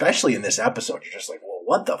show. And especially in this episode, you're just like, well,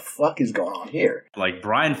 what the fuck is going on here? Like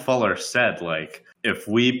Brian Fuller said, like, if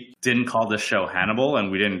we didn't call this show Hannibal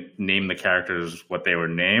and we didn't name the characters what they were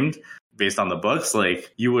named based on the books,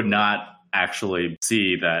 like, you would not actually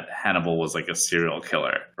see that Hannibal was like a serial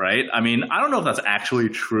killer, right? I mean, I don't know if that's actually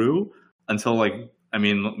true until like I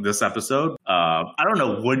mean, this episode, I don't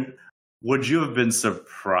know, would you have been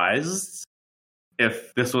surprised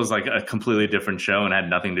if this was like a completely different show and had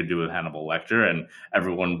nothing to do with Hannibal Lecter and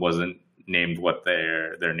everyone wasn't named what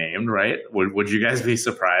they're named, right? Would you guys be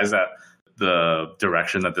surprised at the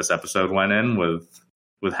direction that this episode went in with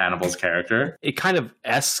Hannibal's character? It kind of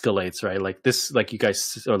escalates, right? Like this, like you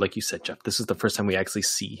guys, or like you said, Jeff, this is the first time we actually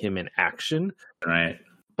see him in action. Right.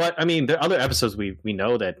 But I mean, the other episodes we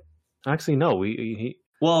know that actually no,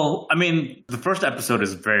 well, I mean, the first episode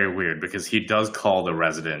is very weird because he does call the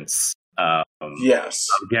residents yes,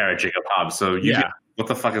 Garrett Jacob Hobbs. So what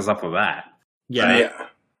the fuck is up with that? Yeah.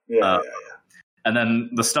 Yeah. And then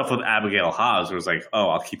the stuff with Abigail Hobbs was like, oh,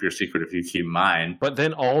 I'll keep your secret if you keep mine. But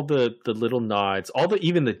then all the little nods,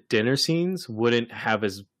 even the dinner scenes wouldn't have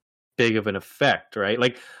as big of an effect, right?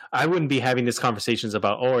 Like I wouldn't be having these conversations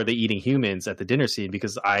about, oh, are they eating humans at the dinner scene?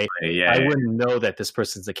 Because I wouldn't know that this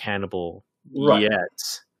person's a cannibal yet.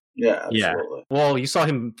 Yeah, absolutely. Well, you saw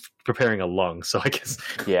him preparing a lung, so I guess.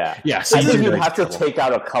 Yeah. So I think you have to take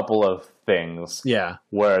out a couple of things. Yeah.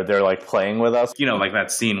 Where they're like playing with us. You know, like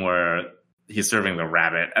that scene where he's serving the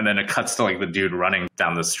rabbit and then it cuts to like the dude running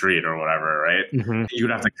down the street or whatever, right? Mm-hmm.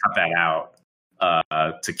 You'd have to cut that out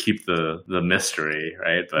to keep the mystery,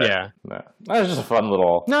 right? But yeah. No, that was just a fun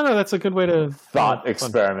little that's a good way to thought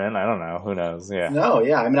experiment. I don't know. Who knows? Yeah. No,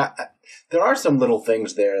 yeah. I mean, there are some little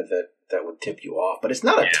things there that would tip you off, but it's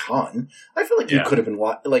not a ton. I feel like you could have been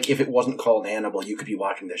like if it wasn't called Hannibal, you could be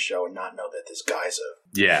watching this show and not know that this guy's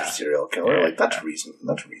a serial killer. Like that's reasonable.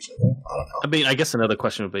 That's reasonable. I don't know. I mean, I guess another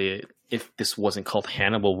question would be, if this wasn't called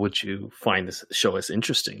Hannibal, would you find this show as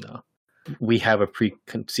interesting? Though we have a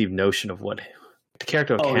preconceived notion of what the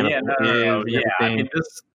character of Hannibal is. Yeah, I mean,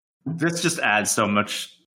 this just adds so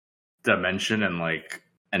much dimension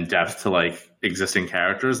and depth to like existing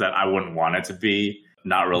characters that I wouldn't want it to be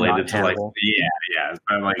not related to Hannibal.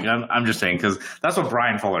 But like I'm just saying because that's what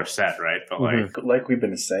Brian Fuller said, right? But like we've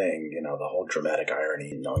been saying, you know, the whole dramatic irony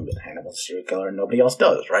in knowing that Hannibal's a serial killer and nobody else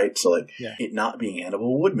does, right? So like it not being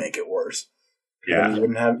Hannibal would make it worse. Yeah, you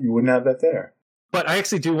wouldn't have that there. But I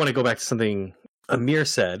actually do want to go back to something Amir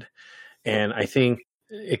said, and I think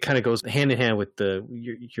it kind of goes hand in hand with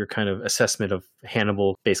your kind of assessment of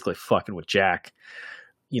Hannibal basically fucking with Jack,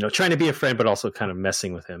 you know, trying to be a friend but also kind of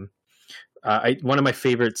messing with him. One of my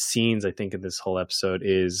favorite scenes, I think, in this whole episode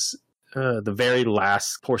is the very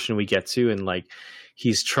last portion we get to, and like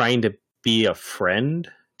he's trying to be a friend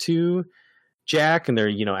to Jack, and they're,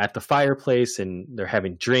 you know, at the fireplace and they're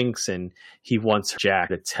having drinks, and he wants Jack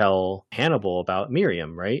to tell Hannibal about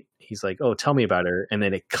Miriam, right? He's like, oh, tell me about her. And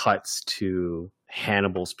then it cuts to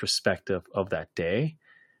Hannibal's perspective of that day.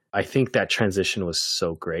 I think that transition was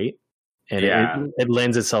so great. And it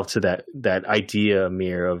lends itself to that idea,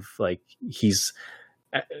 Amir, of like, is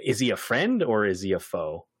he a friend or is he a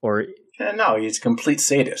foe? Or no, he's a complete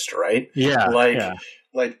sadist, right? Yeah.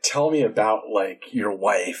 Like tell me about like your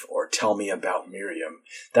wife or tell me about Miriam.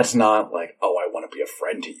 That's not like, oh, I want to be a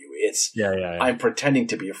friend to you. It's I'm pretending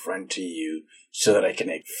to be a friend to you so that I can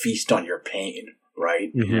like, feast on your pain,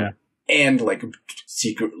 right? Mm-hmm. Yeah. And like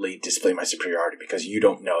secretly display my superiority because you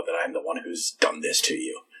don't know that I'm the one who's done this to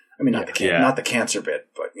you. I mean, not the cancer bit,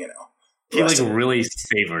 but you know, he like really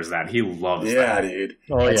savors that. He loves that. Yeah, dude.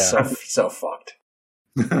 Oh, that's so fucked.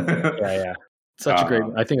 Yeah. Such a great.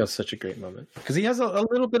 I think it was such a great moment because he has a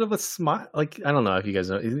little bit of a smile. Like I don't know if you guys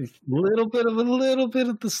know, a little bit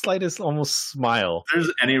of the slightest almost smile. If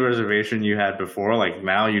there's any reservation you had before, like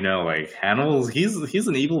now you know, like Hannibal's he's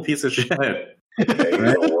an evil piece of shit. He's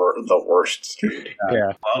the worst, dude.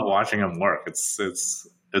 Yeah, I love watching him work.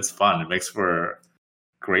 It's fun. It makes for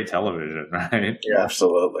great television, right? Yeah,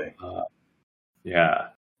 absolutely.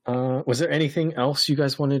 Was there anything else you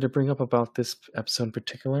guys wanted to bring up about this episode in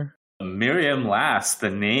particular? Miriam Lass,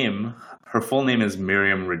 her full name is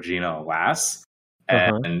Miriam Regina Lass.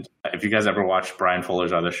 And if you guys ever watched Brian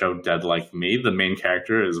Fuller's other show, Dead Like Me, the main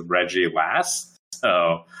character is Reggie Lass.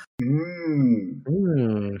 So,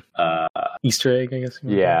 Easter egg, I guess.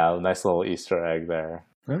 Yeah, nice little Easter egg there.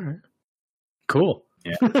 All right. Cool.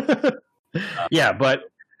 Yeah. But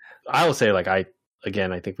I will say, like, I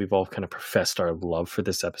think we've all kind of professed our love for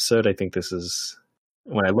this episode. I think this is,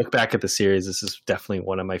 when I look back at the series, this is definitely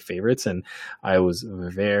one of my favorites, and I was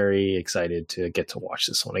very excited to get to watch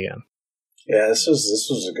this one again. Yeah, this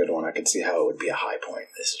was a good one. I could see how it would be a high point.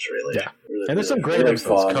 This is really, and there's some great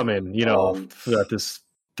episodes coming, you know, throughout this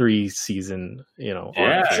 3-season, you know,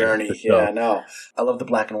 journey. Yeah, no, I love the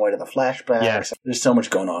black and white of the flashbacks. Yeah. There's so much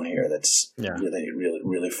going on here that's really, really,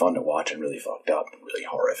 really fun to watch and really fucked up, and really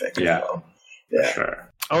horrific. Yeah, as well. Yeah, for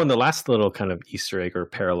sure. Oh, and the last little kind of Easter egg or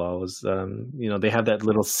parallel was, they have that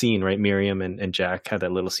little scene, right? Miriam and Jack had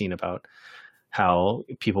that little scene about how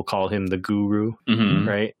people call him the guru,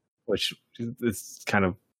 right? Which is kind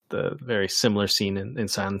of the very similar scene in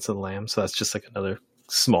Silence of the Lambs. So that's just like another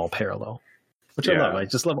small parallel, which I love. I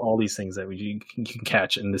just love all these things that you can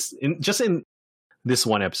catch in this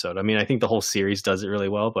one episode. I mean, I think the whole series does it really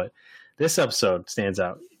well, but this episode stands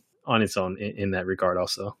out on its own in that regard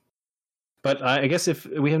also. But I guess if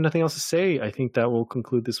we have nothing else to say, I think that will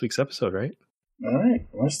conclude this week's episode, right? All right.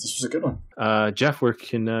 Well, this was a good one. Jeff, where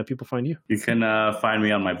can people find you? You can find me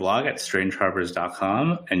on my blog at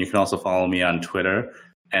strangeharbors.com, and you can also follow me on Twitter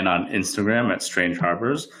and on Instagram at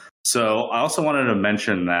strangeharbors. So I also wanted to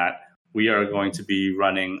mention that we are going to be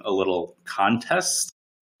running a little contest.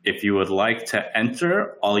 If you would like to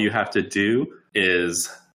enter, all you have to do is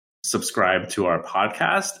subscribe to our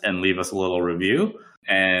podcast and leave us a little review.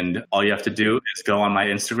 And all you have to do is go on my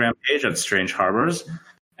Instagram page at Strange Harbors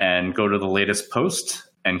and go to the latest post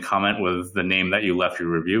and comment with the name that you left your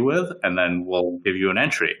review with, and then we'll give you an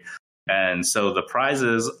entry. And so the prize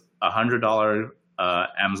is a $100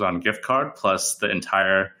 Amazon gift card plus the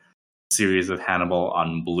entire series of Hannibal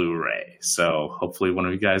on Blu-ray. So hopefully one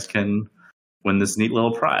of you guys can win this neat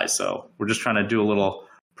little prize. So we're just trying to do a little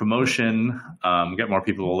promotion, get more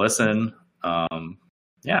people to listen.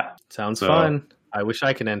 Sounds fun. I wish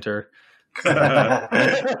I could enter. So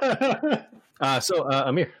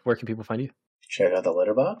Amir, where can people find you? Check out the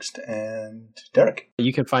Letterboxd, and Derek.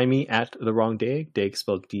 You can find me at The Wrong Dayk. Dayk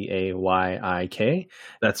spelled Dayk.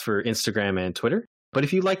 That's for Instagram and Twitter. But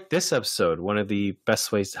if you like this episode, one of the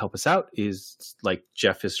best ways to help us out is, like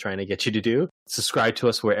Jeff is trying to get you to do, subscribe to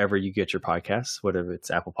us wherever you get your podcasts, whether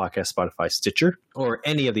it's Apple Podcasts, Spotify, Stitcher, or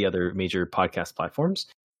any of the other major podcast platforms.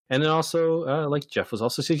 And then also, like Jeff was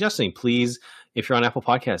also suggesting, please, if you're on Apple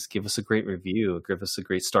Podcasts, give us a great review, give us a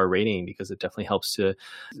great star rating, because it definitely helps to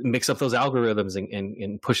mix up those algorithms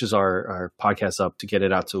and pushes our podcast up to get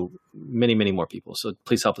it out to many, many more people. So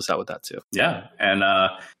please help us out with that too. Yeah. And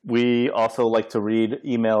we also like to read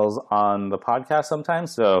emails on the podcast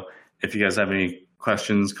sometimes. So if you guys have any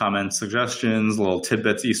questions, comments, suggestions, little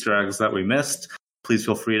tidbits, Easter eggs that we missed, please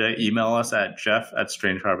feel free to email us at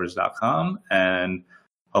jeff@strangeharbors.com, and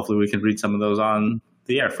hopefully we can read some of those on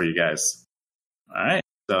the air for you guys. All right.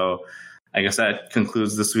 So I guess that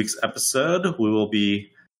concludes this week's episode. We will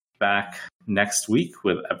be back next week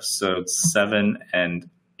with episodes 7 and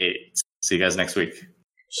 8. See you guys next week.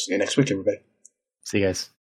 See you next week, everybody. See you guys.